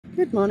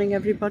Good morning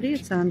everybody,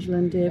 it's Angela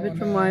and David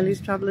from Wyllie's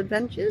Travel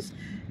Adventures.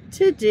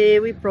 Today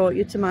we brought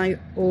you to my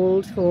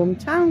old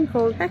hometown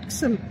called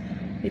Hexham.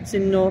 It's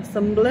in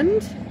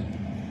Northumberland.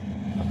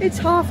 It's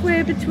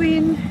halfway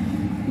between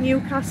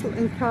Newcastle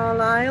and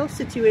Carlisle,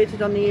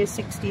 situated on the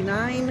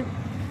A69.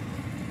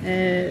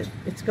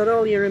 It's got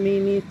all your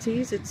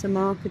amenities. It's a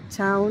market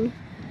town.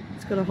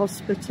 It's got a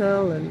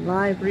hospital and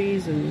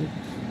libraries and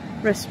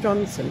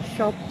restaurants and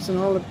shops and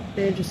all the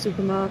major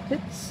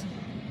supermarkets.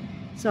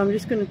 So I'm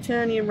just going to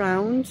turn you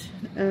around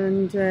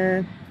and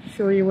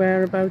show you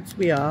whereabouts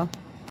we are.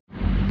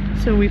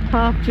 So we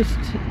parked just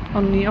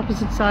on the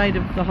opposite side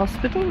of the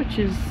hospital, which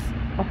is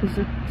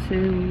opposite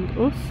to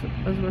us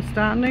as we're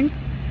standing.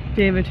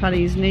 David had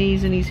his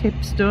knees and his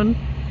hips done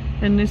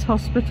in this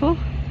hospital.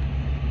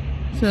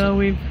 So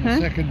we've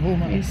second home.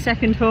 His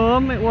second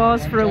home it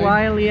was for a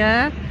while,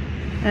 yeah.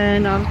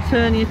 And I'll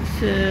turn you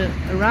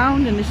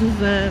around, and this is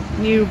the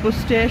new bus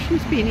station.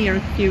 It's been here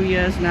a few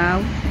years now,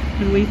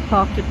 and we've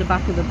parked at the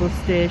back of the bus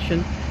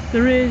station.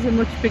 There is a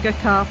much bigger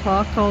car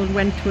park called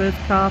Wentworth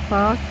Car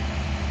Park,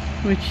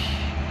 which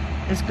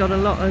has got a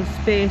lot of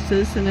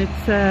spaces, and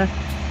it's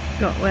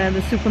got where the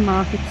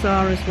supermarkets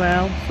are as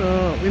well,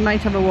 so we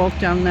might have a walk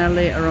down there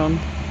later on.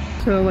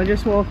 So we're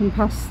just walking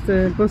past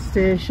the bus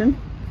station.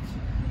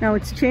 Now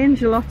it's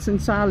changed a lot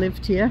since I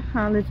lived here.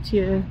 I lived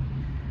here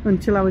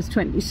until I was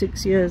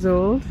 26 years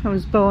old. I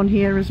was born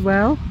here as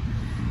well,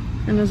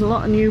 and there's a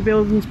lot of new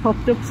buildings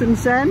popped up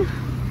since then.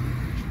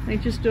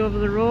 Like just over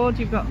the road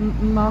you've got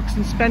Marks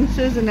and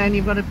Spencer's, and then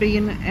you've got a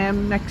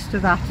B&M next to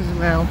that as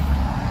well.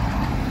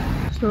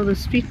 So the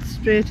street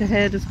straight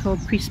ahead is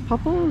called Priest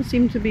Popple. They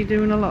seem to be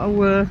doing a lot of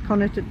work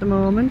on it at the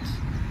moment.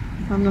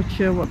 I'm not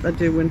sure what they're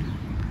doing.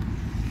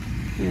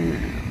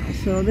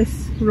 So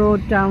this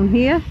road down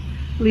here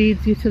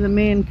leads you to the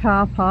main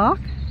car park.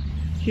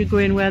 You're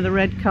going where the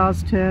red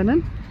car's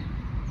turning,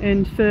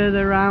 and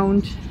further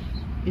round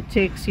it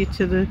takes you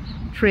to the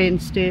train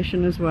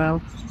station as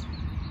well.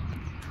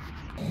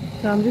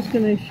 So I'm just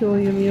going to show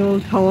you my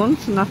old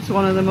haunts, and that's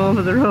one of them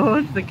over the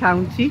road, the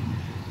county.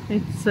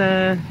 It's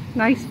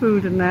nice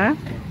food in there.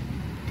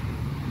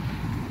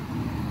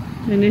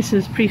 And this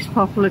is Priest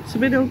Popple. It's a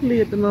bit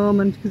ugly at the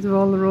moment because of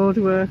all the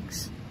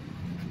roadworks,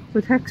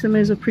 but Hexham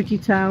is a pretty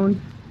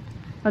town.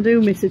 I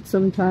do miss it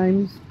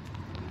sometimes.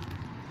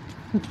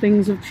 But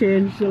things have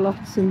changed a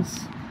lot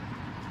since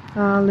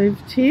I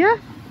lived here,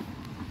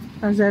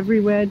 as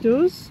everywhere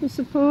does, I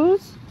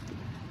suppose.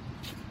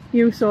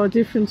 You saw a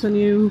difference when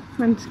you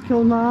went to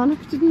Kilmarnock,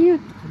 didn't you?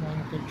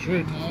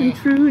 In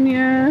Troon,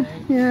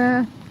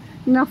 yeah.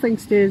 Nothing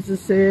stays the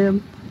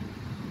same.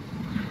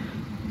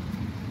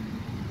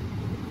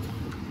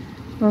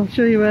 I'll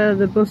show you where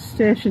the bus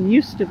station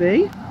used to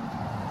be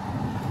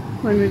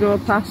when we go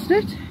past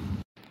it.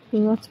 So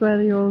that's where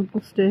the old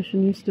bus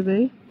station used to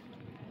be.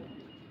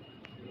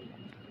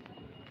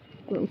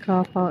 Little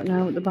car park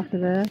now at the back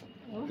of there.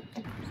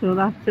 So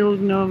that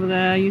building over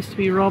there used to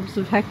be Rob's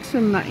of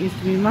Hexham. That used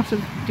to be a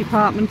massive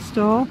department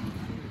store,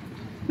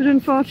 but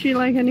unfortunately,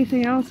 like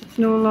anything else, it's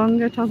no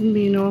longer. It hasn't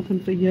been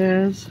open for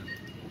years.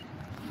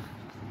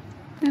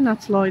 And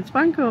that's Lloyd's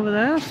Bank over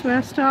there. That's where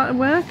I started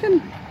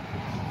working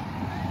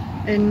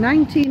in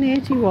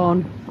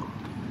 1981,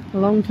 a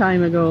long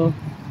time ago.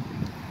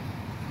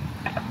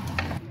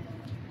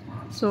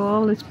 So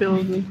all this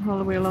building all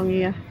the way along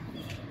here,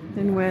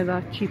 and where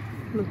that cheap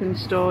looking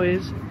store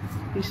is,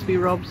 used to be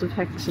Rob's of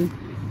Hexham.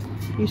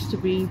 Used to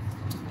be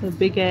a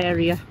big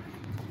area.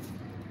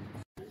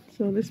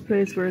 So this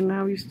place we're in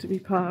now used to be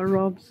part of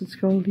Rob's. It's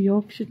called the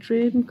Yorkshire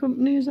Trading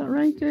Company, is that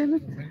right,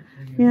 David?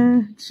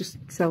 Yeah, it just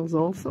sells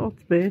all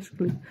sorts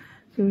basically.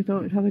 So we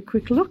thought we'd have a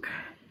quick look.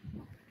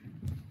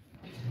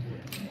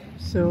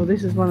 So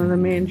this is one of the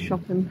main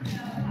shopping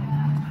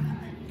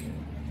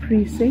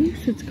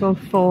precincts. It's called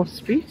 4th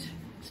Street.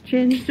 It's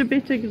changed a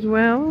bit as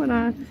well when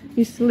I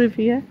used to live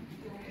here.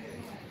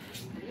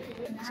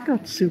 It's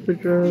got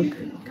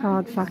Superdrug,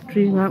 Card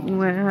Factory, Mountain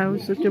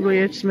Warehouse,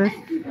 WH Smith,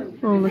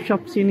 all the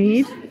shops you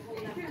need.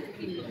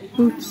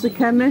 Boots the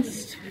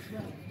Chemist.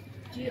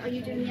 Are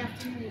you doing the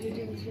afternoon or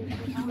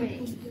are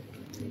you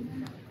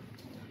doing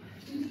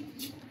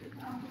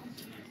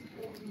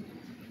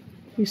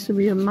Used to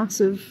be a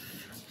massive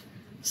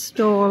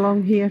store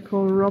along here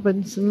called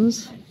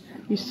Robinson's.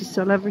 Used to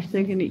sell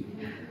everything, and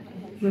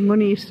the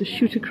money used to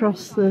shoot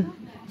across the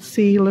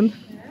ceiling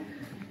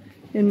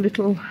in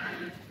little,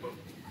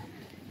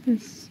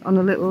 on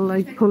a little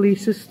like pulley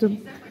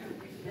system.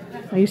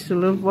 I used to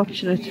love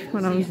watching it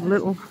when I was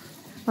little.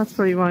 That's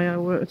probably why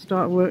I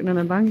started working in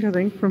a bank, I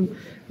think, from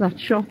that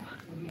shop.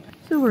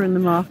 So we're in the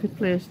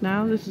marketplace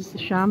now. This is the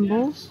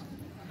Shambles.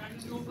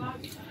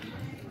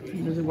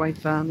 And there's a white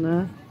van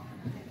there.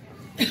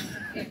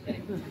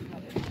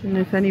 And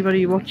if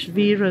anybody watched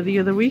Vera the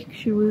other week,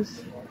 she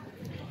was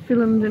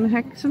filmed in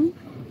Hexham,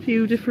 a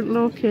few different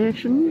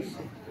locations,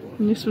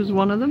 and this was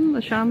one of them,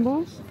 the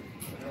Shambles.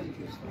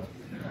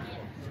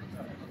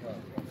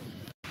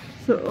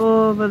 So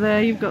over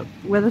there you've got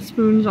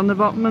Wetherspoons on the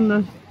bottom and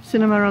the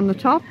cinema on the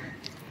top.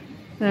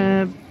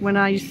 When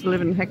I used to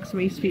live in Hexham,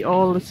 it used to be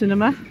all the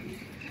cinema.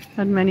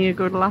 Had many a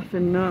good laugh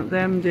in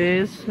them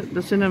days at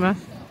the cinema.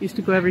 Used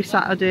to go every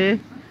Saturday.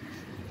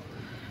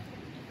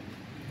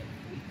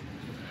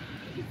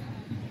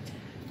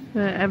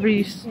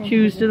 Every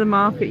Tuesday the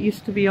market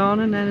used to be on,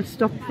 and then it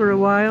stopped for a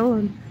while.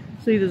 And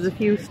see, there's a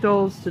few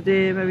stalls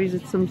today. Maybe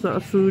it's some sort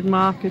of food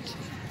market.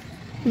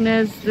 And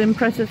there's the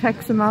impressive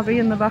Hexham Abbey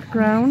in the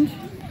background.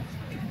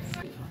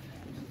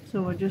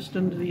 So we're just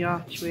under the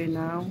archway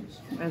now,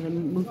 where the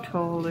moot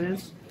hall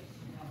is.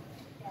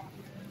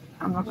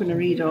 I'm not going to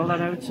read all that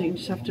out, so you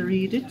just have to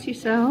read it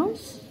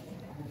yourselves.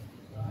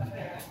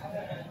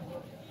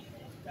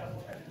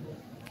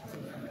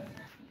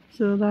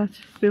 So that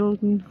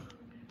building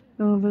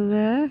over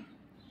there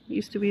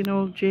used to be an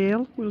old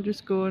jail. We'll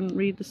just go and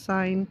read the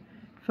sign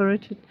for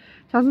it. It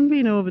hasn't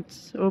been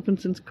open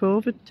since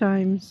COVID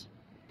times.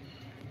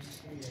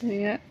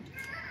 Yeah.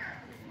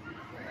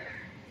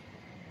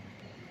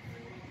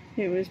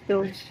 It was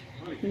built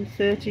in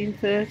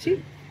 1330.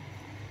 It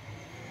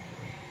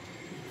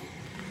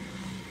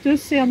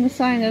does say on the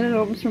sign that it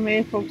opens from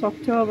April to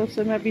October,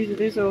 so maybe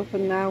it is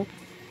open now.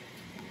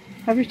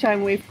 Every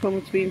time we've come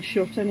it's been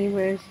shut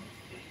anyways.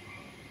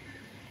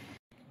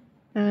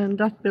 And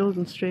that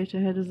building straight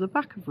ahead is the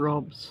back of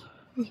Rob's.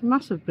 It's a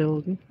massive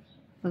building,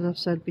 as I've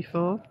said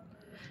before.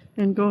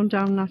 And going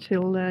down that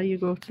hill there you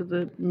go to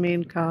the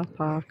main car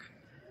park.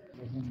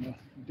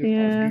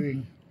 Yeah.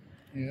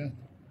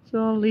 So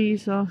all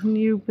these are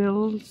new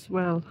builds,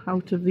 well,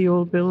 out of the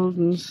old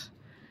buildings,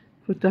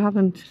 but they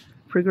haven't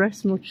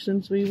progressed much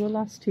since we were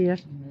last here.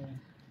 Yeah.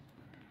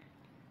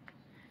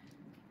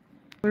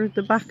 We're at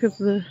the back of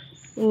the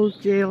old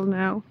jail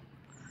now.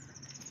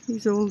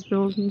 These old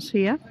buildings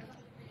here.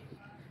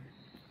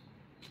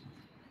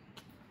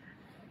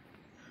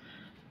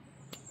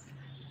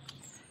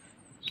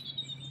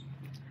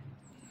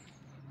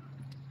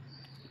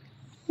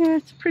 Yeah,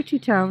 it's a pretty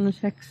town at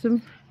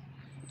Hexham.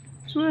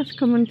 It's worth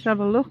coming to have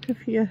a look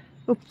if you're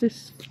up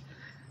this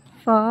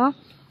far.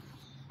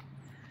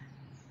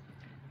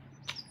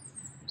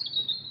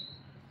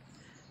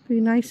 Be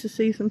nice to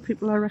see some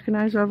people I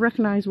recognise. Well, I've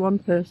recognised one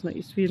person that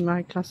used to be in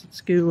my class at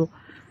school.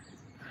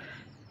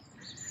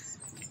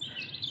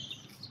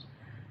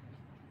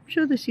 I'm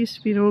sure this used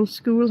to be an old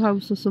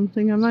schoolhouse or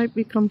something. I might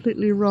be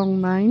completely wrong,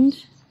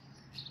 mind.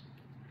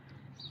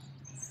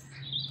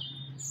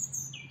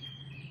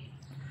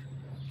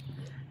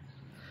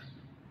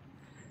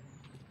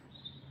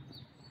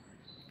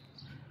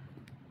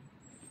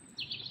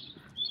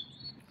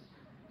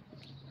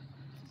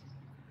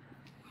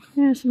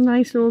 Yeah, some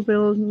nice old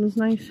buildings,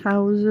 nice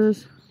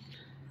houses,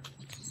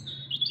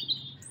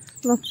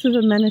 lots of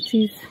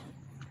amenities.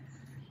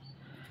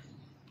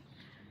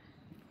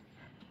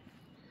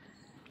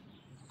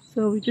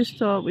 So we just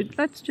thought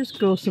let's just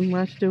go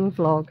somewhere to do a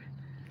vlog.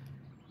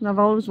 And I've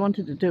always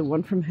wanted to do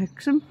one from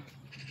Hexham.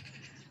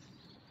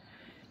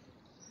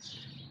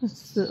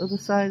 That's the other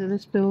side of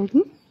this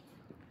building.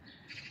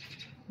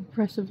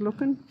 Impressive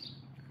looking.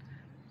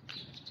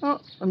 Oh,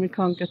 and we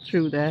can't get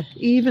through there,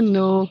 even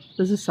though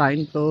there's a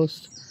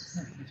signpost.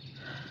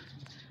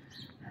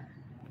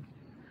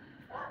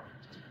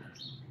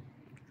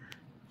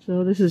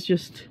 So this is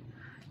just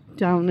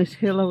down this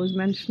hill I was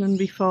mentioning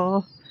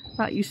before.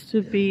 That used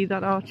to be,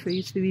 that archway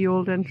used to be the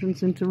old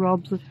entrance into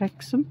Rob's at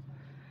Hexham.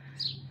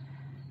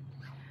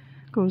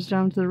 Goes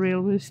down to the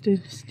railway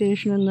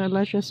station and the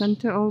leisure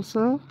centre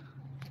also.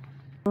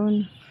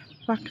 Going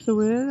back the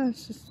way,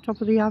 that's just the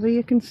top of the abbey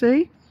you can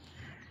see.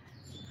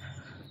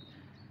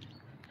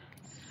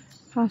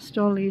 Past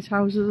all these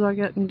houses are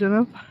getting done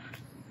up.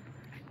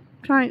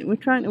 We're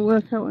trying to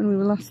work out when we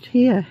were last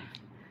here.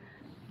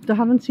 They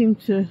haven't seemed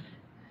to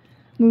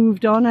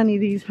moved on any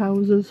of these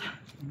houses.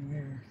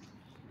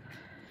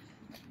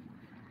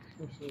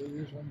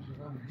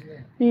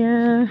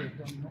 Yeah.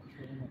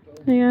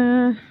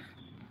 Yeah.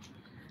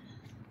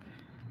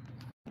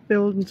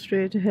 Building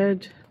straight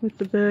ahead with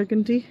the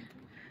burgundy.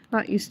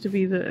 That used to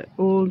be the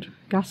old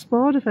gas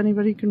board, if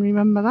anybody can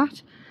remember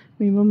that.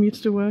 My mum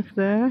used to work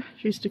there.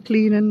 She used to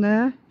clean in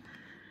there.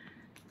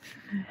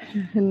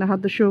 And they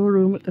had the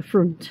showroom at the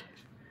front.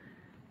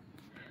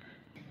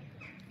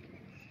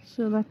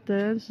 So that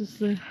there, this is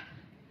the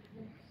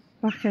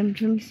back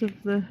entrance of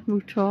the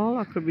moot hall.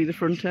 That could be the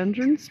front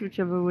entrance,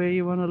 whichever way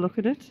you want to look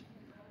at it.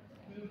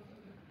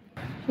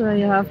 So there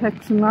you have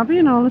Hexham Abbey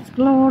in all its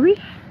glory.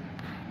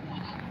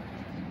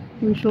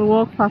 We shall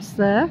walk past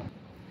there.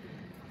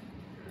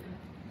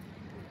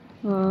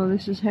 Oh,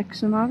 this is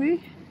Hexham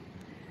Abbey.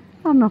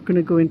 I'm not going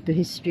to go into the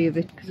history of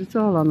it because it's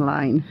all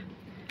online.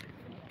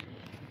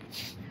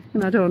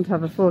 And I don't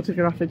have a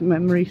photographic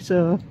memory,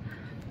 so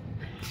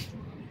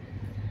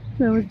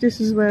this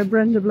is where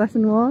Brenda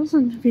Blethyn was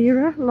and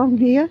Vera, along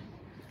here.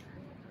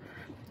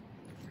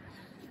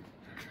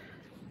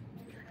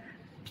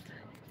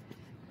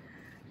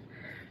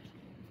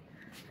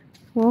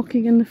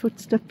 Walking in the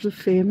footsteps of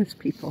famous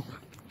people.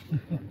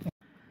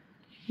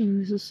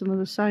 And this is some of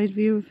the side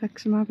view of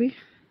Hexham Abbey.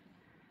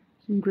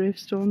 Some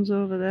gravestones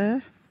over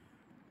there.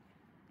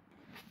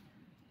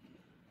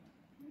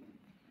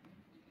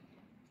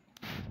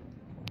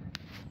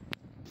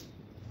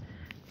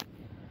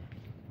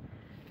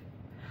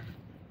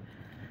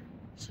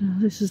 So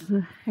this is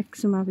the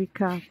Hexham Abbey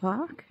car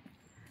park.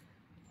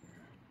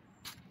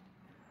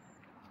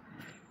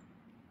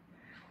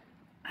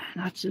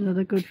 And that's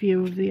another good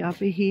view of the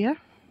Abbey here.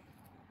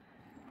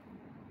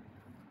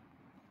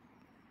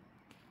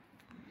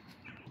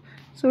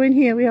 So in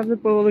here we have the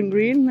bowling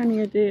green. Many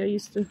a day I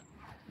used to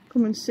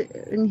come and sit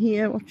in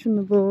here watching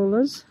the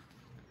bowlers.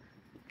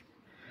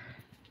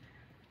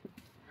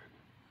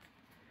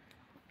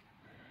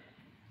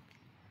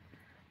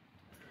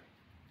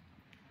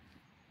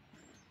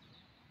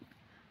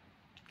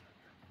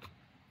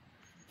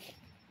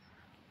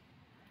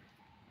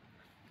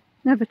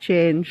 Never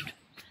changed.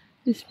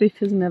 This bit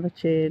has never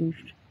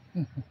changed.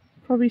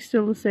 Probably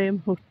still the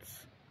same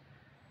huts.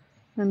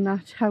 And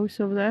that house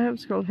over there,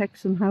 it's called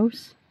Hexham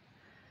House.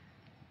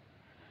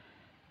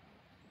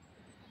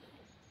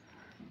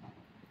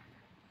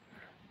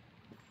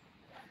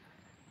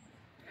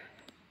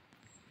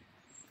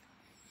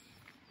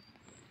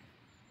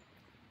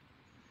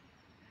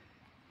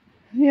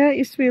 Yeah, it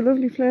used to be a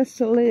lovely place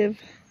to live.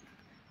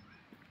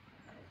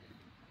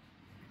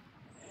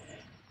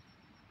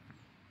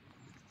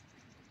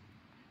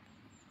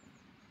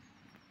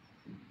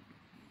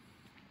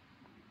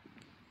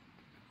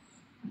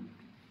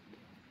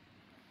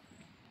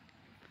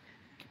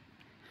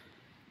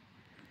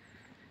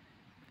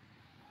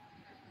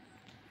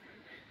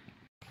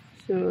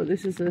 So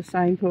this is a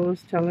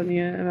signpost telling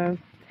you about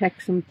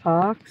Hexham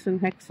Parks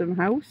and Hexham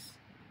House.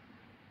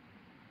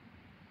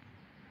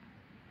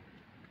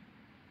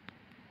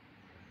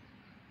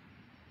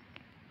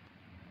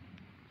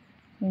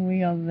 And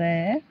we are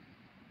there.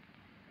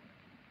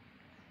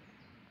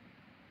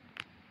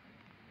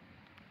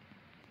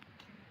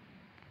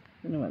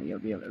 I don't know whether you'll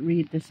be able to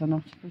read this or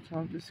not, but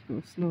I'll just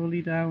go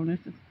slowly down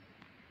it.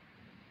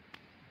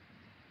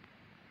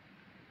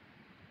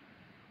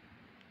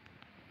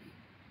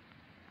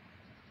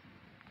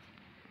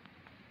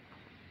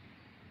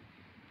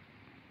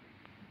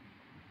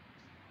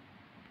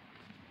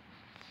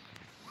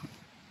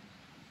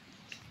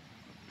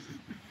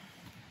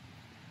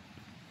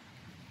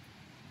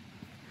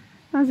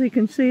 As you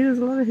can see, there's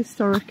a lot of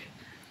historic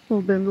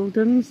old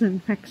buildings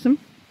in Hexham.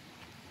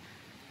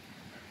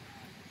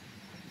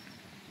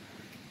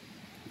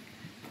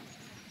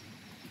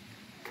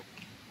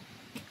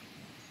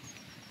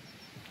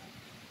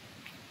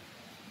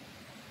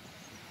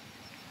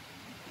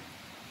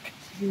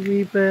 This is a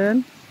wee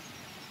burn.